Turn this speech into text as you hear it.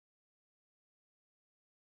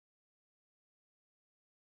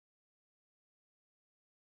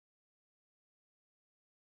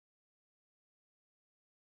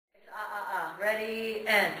Ready,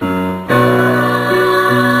 and.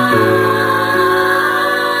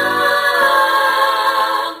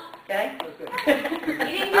 Okay?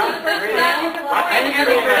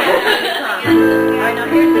 Alright, now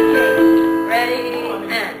here's the key. Ready,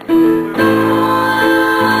 and.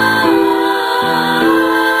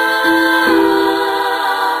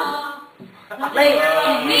 Later.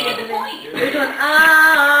 You're doing You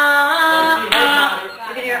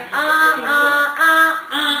can hear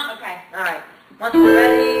Okay. Alright. Once we're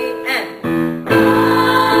ready, and.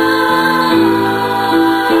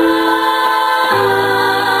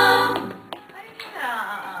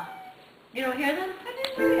 You don't hear them? I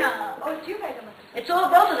didn't hear them. Oh, it's you guys. It's all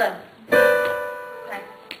both of them. Okay.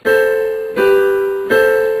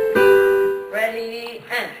 Ready,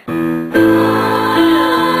 and.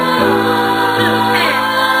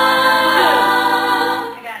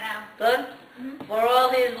 I got it now. Good? For all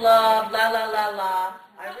his love, la la la la.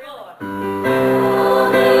 I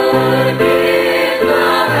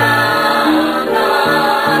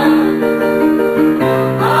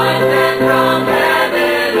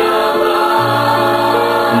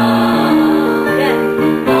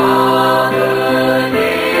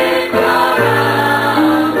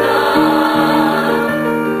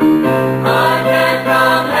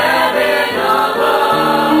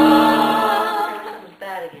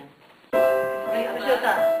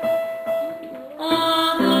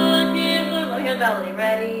melody.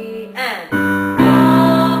 Ready, and.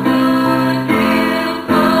 All good gifts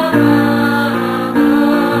around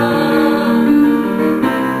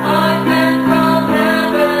I sent from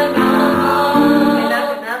heaven above.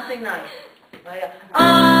 Okay, now sing nice.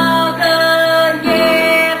 All good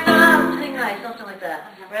gifts sing nice, something like that.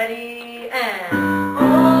 Ready, and.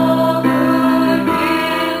 All good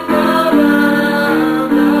gifts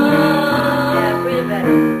around us. Yeah, breathe it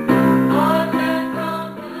better.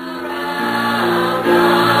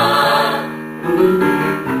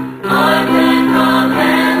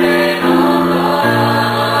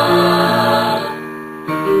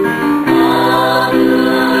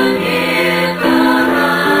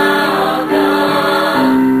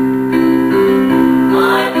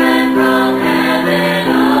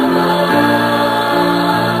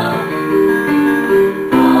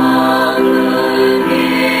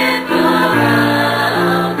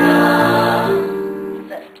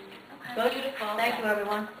 Thank you,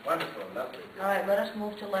 everyone. Wonderful, lovely. All right, let us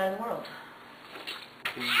move to Light of the World.